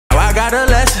got a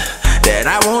lesson that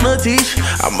I wanna teach.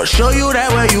 I'ma show you that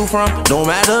where you from, no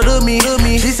matter to me.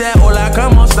 She said, hola,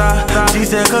 como esta? She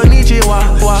said, konnichiwa.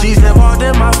 She said,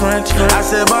 pardon my French. I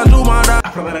said, bonjour, manda.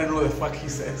 I don't know what the fuck he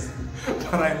says,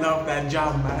 but I love that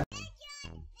jam, man.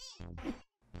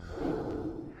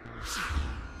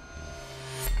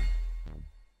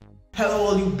 Hello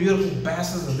all you beautiful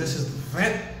bastards, and this is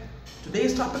Vent.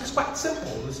 Today's topic is quite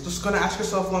simple. It's just gonna ask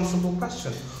yourself one simple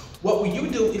question. What would you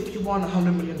do if you won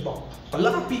 100 million bucks? A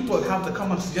lot of people have the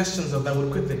common suggestions of that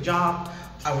would quit their job,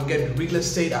 I would get into real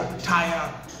estate, I would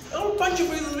retire. A bunch of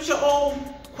reasons which are all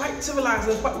quite civilized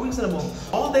and quite reasonable.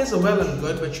 All these are well and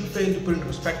good, but you fail to put into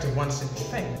perspective one simple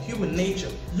thing: human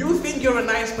nature. You think you're a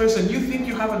nice person, you think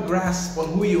you have a grasp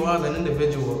on who you are as an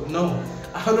individual. No,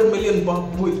 100 million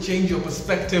bucks would change your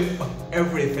perspective on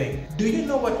everything. Do you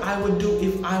know what I would do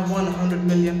if I won 100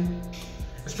 million?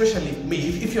 Especially me,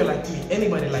 if you're like me,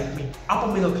 anybody like me.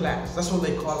 Upper middle class, that's what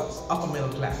they call us, upper middle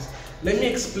class. Let me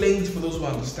explain for those who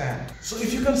understand. So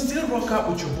if you can still rock out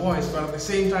with your boys, but at the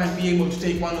same time be able to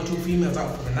take 1 or 2 females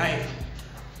out for the night,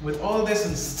 with all this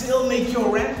and still make your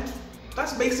rent,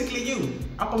 that's basically you,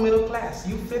 upper middle class.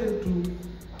 You fit into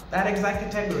that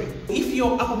exact category. If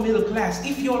you're upper middle class,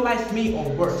 if you're like me or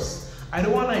worse, I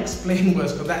don't want to explain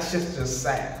worse because that's just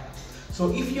sad.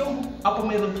 So if you're upper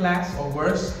middle class or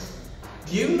worse,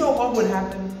 do you know what would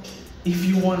happen if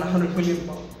you won 100 million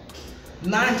bucks?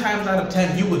 9 times out of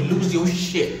 10, you would lose your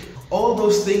shit. All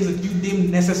those things that you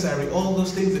deem necessary, all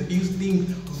those things that you deem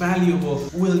valuable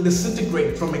will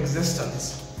disintegrate from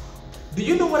existence. Do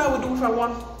you know what I would do if I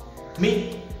won?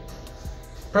 Me,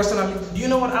 personally, do you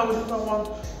know what I would do if I won?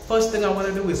 First thing I want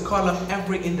to do is call up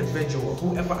every individual,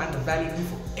 whoever undervalued me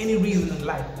for any reason in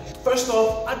life. First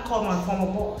off, I'd call my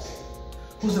former boss,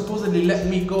 who supposedly let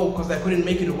me go because I couldn't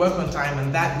make it to work on time,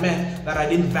 and that meant that I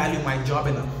didn't value my job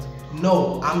enough.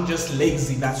 No, I'm just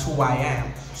lazy, that's who I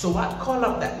am. So I'd call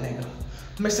up that nigga.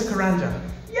 Mr. Karanja,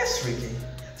 yes Ricky,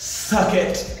 suck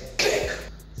it, click.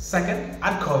 Second,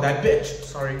 I'd call that bitch,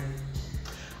 sorry.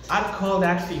 I'd call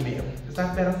that female, is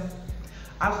that better?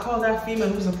 I'd call that female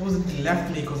who supposedly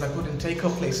left me because I couldn't take her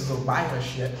places or buy her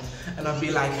shit. And I'd be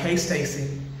like, hey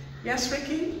Stacy, yes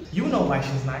Ricky, you know why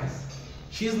she's nice.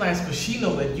 She's nice because she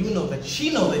know that you know that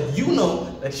she know that you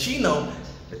know that she know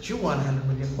that you won 100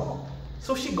 million bucks.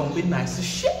 So she gonna be nice as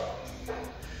shit.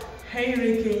 Hey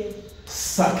Ricky,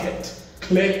 suck it,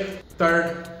 click.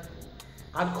 Third,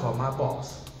 I'd call my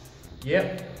boss.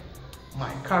 Yep,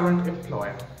 my current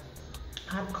employer.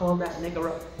 I'd call that nigga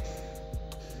up.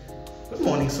 Good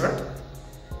morning, sir.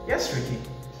 Yes, Ricky.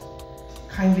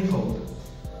 Kindly hold.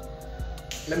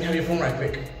 Let me have your phone right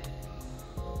quick.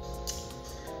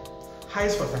 Hi,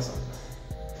 Professor.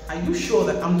 Are you sure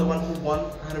that I'm the one who won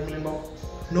 100 million bucks?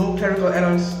 No clerical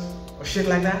errors or shit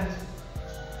like that?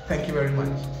 Thank you very much.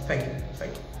 Thank you.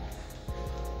 Thank you.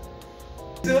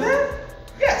 Still there?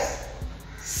 Yes.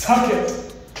 Suck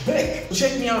it. Click.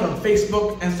 Check me out on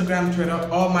Facebook, Instagram, Twitter.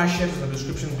 All my shit is in the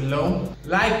description below.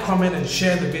 Like, comment, and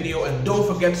share the video. And don't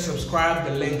forget to subscribe.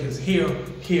 The link is here,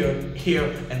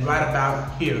 and right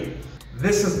about here.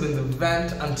 This has been the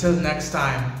Vent. Until next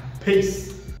time,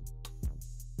 peace.